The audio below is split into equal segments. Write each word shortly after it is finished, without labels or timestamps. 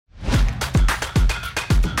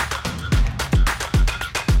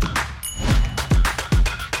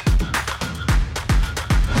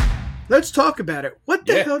let's talk about it. What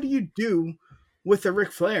the Yeah. hell do you do with a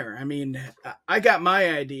Ric Flair? I mean, I got my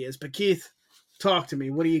ideas, but Keith, talk to me.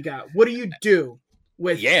 What do you got? What do you do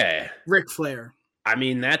with Yeah. Ric Flair? I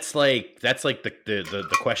mean, that's like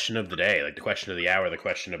the question of the day, like the question of the hour, the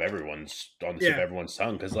question of everyone's on the tip of everyone's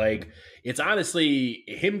tongue. Because like it's honestly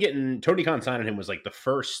him getting Tony Khan signing him was like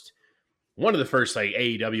one of the first like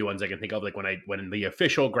AEW ones I can think of. Like when the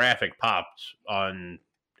official graphic popped on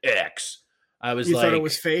X, I was You like, thought it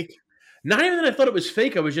was fake? not even that I thought it was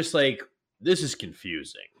fake. I was just like, this is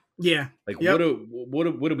confusing. Yeah. Like what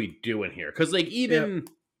are we doing here? Because like even.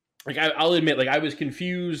 Like I'll admit, like I was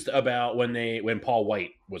confused about when Paul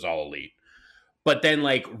White was all elite, but then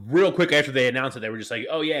like real quick after they announced it, they were just like,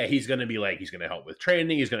 "Oh yeah, he's going to help with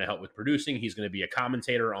training, he's going to help with producing, he's going to be a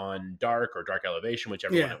commentator on Dark or Dark Elevation,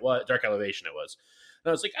 whichever one it was, Dark Elevation it was."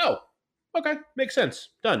 And I was like, "Oh, okay, makes sense,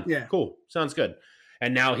 done, cool, sounds good."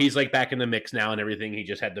 And now he's like back in the mix now and everything. He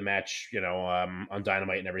just had the match, on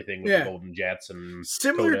Dynamite and everything with the Golden Jets and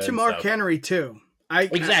similar to Mark Henry too.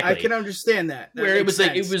 Exactly. I can understand that. Where it was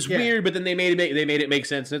sense. Like it was weird, but then they made it make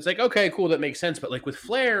sense, and it's like okay, cool, that makes sense. But like with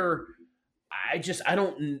Flair, I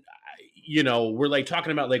don't, we're like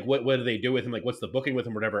talking about like what do they do with him, like what's the booking with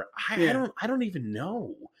him, or whatever. I don't even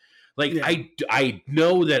know. Like I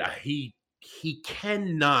know that he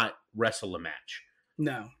cannot wrestle a match.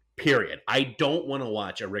 No. Period. I don't want to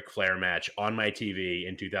watch a Ric Flair match on my TV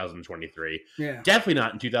in 2023. Yeah. Definitely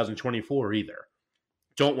not in 2024 either.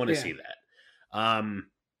 Don't want to see that.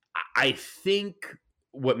 I think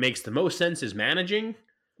what makes the most sense is managing.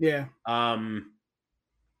 Yeah.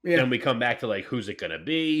 Then we come back to like, who's it going to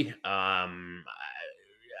be?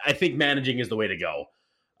 I think managing is the way to go.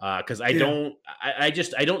 Cause I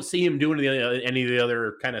don't see him doing any of the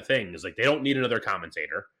other kind of things. Like they don't need another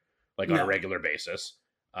commentator like on a regular basis.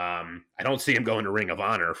 I don't see him going to Ring of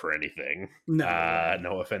Honor for anything. No.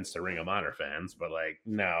 No offense to Ring of Honor fans, but like,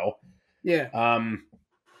 no. Yeah.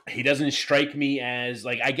 He doesn't strike me as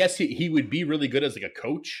like, I guess he would be really good as like a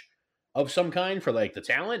coach of some kind for like the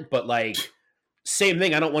talent, but like same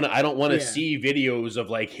thing. I don't want to see videos of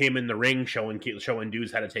like him in the ring showing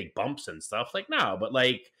dudes how to take bumps and stuff. Like, no, but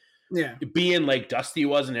like, being like Dusty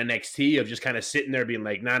was in NXT of just kind of sitting there being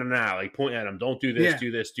like, no, like pointing at him, don't do this,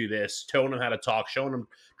 do this, telling them how to talk,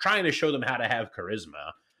 trying to show them how to have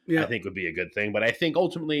charisma. I think would be a good thing, but I think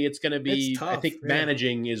ultimately it's going to be. Tough, I think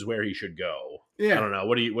managing is where he should go. Yeah, I don't know.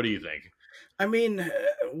 What do you think? I mean,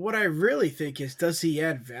 what I really think is, does he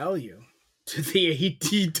add value to the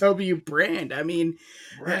AEW brand? I mean,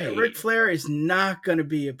 Ric Flair is not going to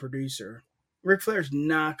be a producer. Ric Flair is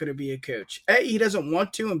not going to be a coach. A, he doesn't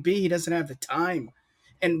want to, and B, he doesn't have the time.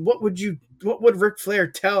 And what would Ric Flair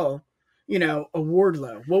tell? A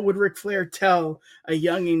Wardlow? What would Ric Flair tell a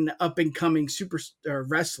young and up and coming superstar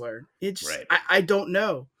wrestler? It's I don't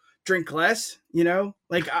know. Drink less,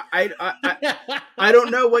 like I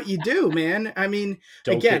don't know what you do, man. I mean,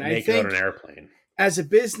 don't get naked on an airplane. As a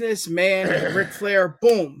businessman, Ric Flair,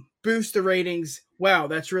 boom, boost the ratings. Wow,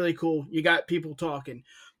 that's really cool. You got people talking.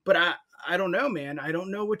 But I don't know, man. I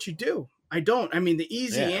don't know what you do. I don't. I mean, the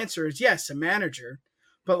easy answer is yes, a manager.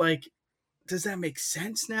 But like, does that make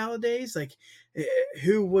sense nowadays? Like,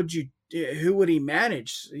 who would he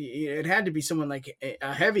manage? It had to be someone like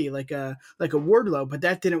a heavy, like a Wardlow, but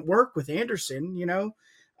that didn't work with Anderson.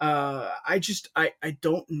 I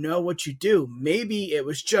don't know what you do. Maybe it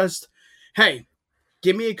was just, hey,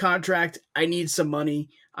 give me a contract. I need some money.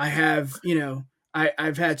 I have,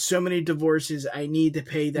 I've had so many divorces. I need to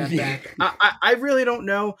pay that back. I really don't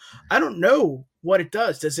know. I don't know what it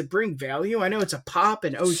does. Does it bring value? I know it's a pop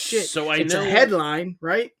and oh shit. So it's a headline,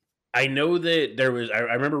 right? I know that there was, I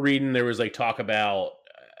remember reading there was like talk about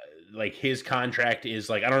like his contract is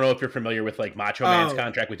like, I don't know if you're familiar with like Macho Man's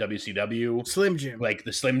contract with WCW. Slim Jim. Like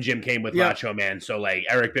the Slim Jim came with Macho Man. So like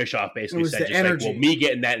Eric Bischoff basically said just energy. like, well, me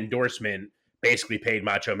getting that endorsement basically paid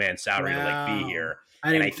Macho Man's salary to like be here.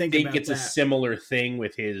 I think it's a similar thing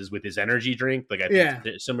with his energy drink. Like I think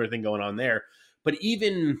it's a similar thing going on there. But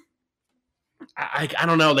even I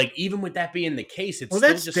don't know, like even with that being the case, it's still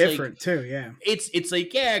that's just different like, too. Yeah, it's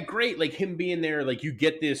like great, like him being there, like you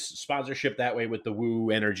get this sponsorship that way with the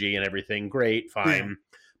Woo energy and everything. Great, fine. Yeah.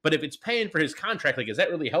 But if it's paying for his contract, like is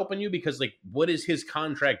that really helping you? Because like, what is his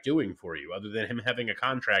contract doing for you other than him having a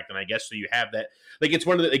contract? And I guess so you have that. Like it's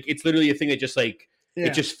one of the like it's literally a thing that just like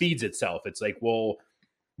it just feeds itself. It's like, well,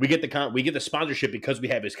 we get the sponsorship because we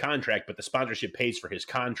have his contract, but the sponsorship pays for his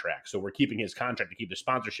contract. So we're keeping his contract to keep the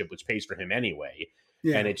sponsorship, which pays for him anyway.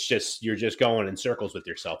 Yeah. And it's just, you're just going in circles with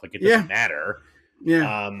yourself. Like it doesn't matter.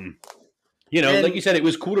 Yeah. You know, like And you said, it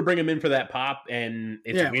was cool to bring him in for that pop, and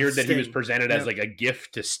it's yeah, weird that he was Sting. presented as Yep. like a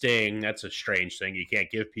gift to Sting. That's a strange thing. You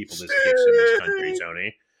can't give people this gifts in this country, Sting.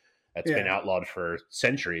 Tony. That's been Yeah. outlawed for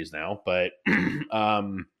centuries now. But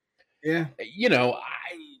Yeah. you know,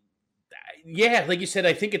 yeah, like you said,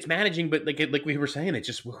 I think it's managing, but like we were saying, it's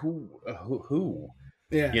just who.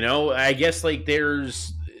 Yeah. You know, I guess like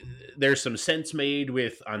there's some sense made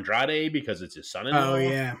with Andrade because it's his Oh son-in-law.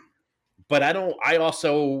 yeah. But I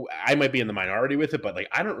might be in the minority with it, but like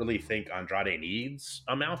I don't really think Andrade needs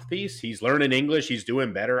a mouthpiece. He's learning English. He's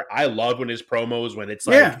doing better. I love when his promos, when it's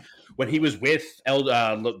like when he was with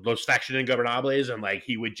Los Faction Ingobernables, and like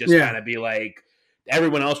he would just kind of be like,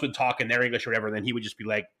 everyone else would talk in their English or whatever, and then he would just be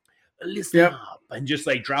like, listen up, and just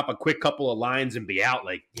like drop a quick couple of lines and be out.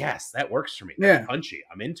 Like, yes, that works for me. That's punchy.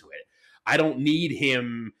 I'm into it. I don't need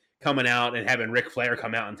him coming out and having Ric Flair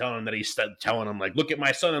come out and telling him that he's telling him like, look at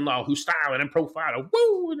my son-in-law who's styling and profile.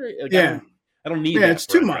 Woo! Like, I don't need that. It's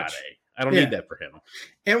for too Andrade. much. I don't need that for him.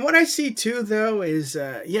 And what I see too, though, is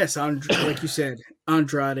yes, like you said,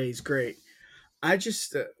 Andrade is great. I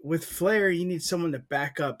just with Flair, you need someone to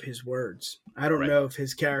back up his words. I don't know if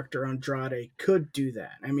his character Andrade could do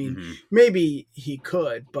that. I mean, maybe he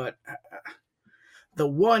could, but the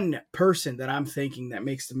one person that I'm thinking that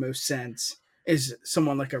makes the most sense is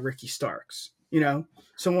someone like a Ricky Starks. You know,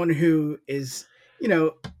 someone who is, you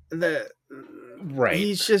know,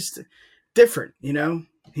 he's just different. You know,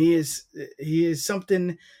 he is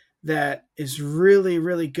something that is really,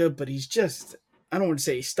 really good, but he's just, I don't want to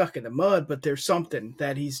say he's stuck in the mud, but there's something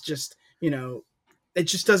that he's just, you know, it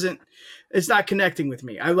just doesn't, it's not connecting with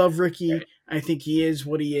me. I love Ricky. Right. I think he is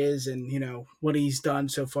what he is, and, you know, what he's done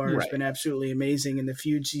so far has been absolutely amazing in the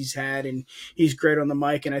feuds he's had, and he's great on the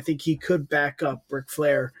mic, and I think he could back up Ric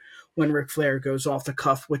Flair when Ric Flair goes off the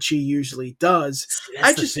cuff, which he usually does.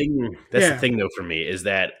 That's the thing, though, for me, is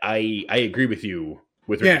that I agree with you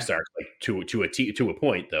with Ricky Starks, like to a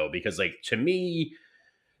point, though, because like to me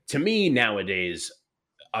nowadays,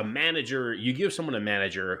 a manager, you give someone a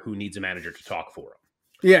manager who needs a manager to talk for them.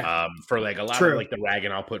 Yeah. For like a lot of like the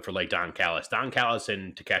ragging I'll put for like Don Callis. Don Callis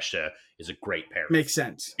and Takeshita is a great pairing. Makes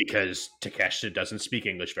sense. Because Takeshita doesn't speak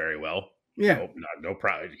English very well. Yeah. No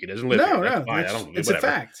problem. He doesn't live here. That's fine. It's a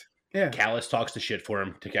fact. Yeah. Callis talks the shit for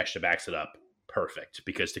him. Takeshita backs it up. Perfect.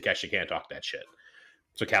 Because Takeshita can't talk that shit.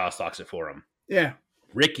 So Callis talks it for him. Yeah.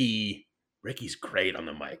 Ricky's great on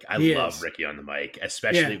the mic. I love Ricky on the mic,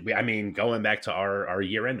 especially, I mean, going back to our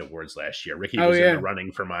year-end awards last year. Ricky was in the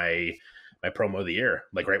running for my promo of the year,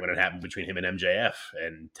 like right when it happened between him and MJF,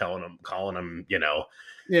 and calling him, you know,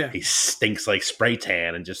 he stinks like spray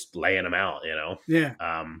tan and just laying him out, you know? Yeah.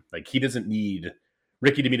 Like Ricky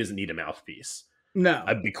to me doesn't need a mouthpiece. No.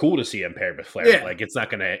 I'd be cool to see him paired with Flair. Yeah. Like it's not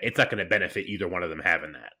gonna benefit either one of them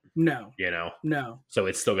having that. No. You know? No. So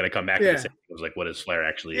it's still gonna come back to the same. It was like, what is Flair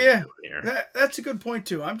actually doing here? That's a good point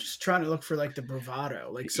too. I'm just trying to look for like the bravado,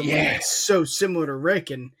 like someone that's so similar to Rick.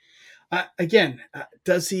 And again,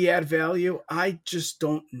 does he add value? I just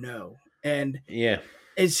don't know. And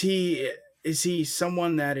is he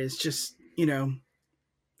someone that is just, you know,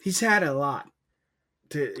 he's had a lot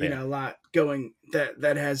to, you know, a lot going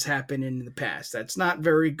that has happened in the past. That's not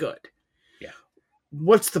very good. Yeah.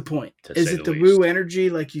 What's the point? Is it the Woo energy,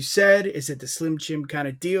 like you said? Is it the Slim Jim kind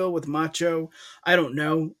of deal with Macho? I don't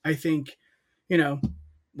know. I think, you know,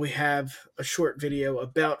 we have a short video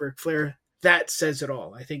about Ric Flair. That says it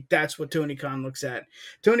all. I think that's what Tony Khan looks at.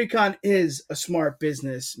 Tony Khan is a smart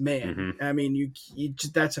businessman. Mm-hmm. I mean, you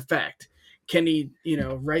that's a fact. Can he, you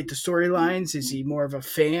know, write the storylines? Is he more of a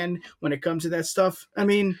fan when it comes to that stuff? I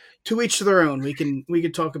mean, to each their own. We can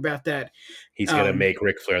talk about that. He's going to make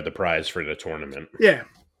Ric Flair the prize for the tournament. Yeah.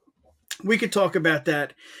 We could talk about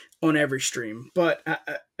that on every stream. But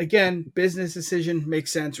again, business decision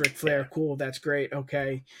makes sense. Ric Flair, cool. That's great.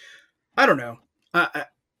 Okay. I don't know.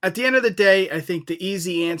 At the end of the day, I think the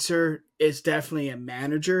easy answer is definitely a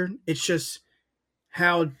manager. It's just,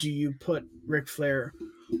 how do you put Ric Flair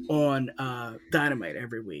on Dynamite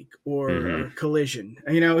every week or Collision?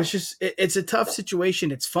 You know, it's a tough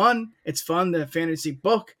situation. It's fun. It's fun to fantasy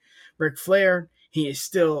book Ric Flair. He is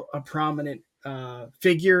still a prominent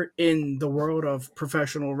figure in the world of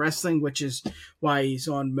professional wrestling, which is why he's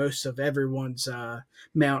on most of everyone's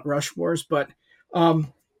Mount Rushmores. But I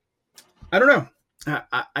don't know.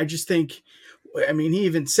 I just think, I mean, he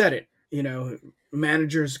even said it, you know,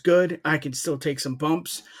 manager's good. I can still take some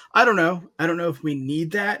bumps. I don't know. I don't know if we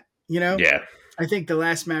need that, you know? Yeah. I think the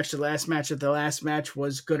last match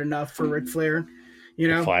was good enough for Ric Flair, you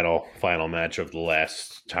know? The final match of the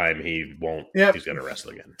last time he's going to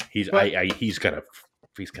wrestle again. He's going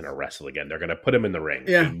to wrestle again. They're going to put him in the ring.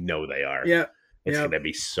 Yeah. I know they are. Yeah. It's going to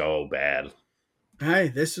be so bad. Hey,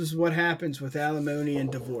 this is what happens with alimony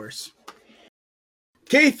and divorce.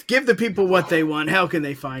 Keith, give the people what they want. How can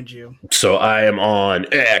they find you? So I am on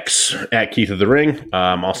X at Keith of the Ring.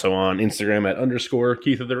 I'm also on Instagram at _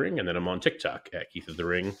 Keith of the Ring. And then I'm on TikTok at Keith of the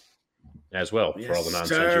Ring as well for all the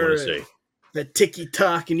nonsense you want to see. The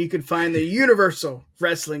TikTok, and you can find the Universal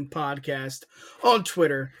Wrestling Podcast on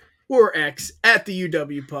Twitter or X at the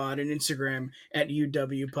UW Pod and Instagram at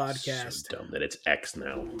UW Podcast. So dumb that it's X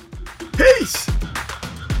now. Peace!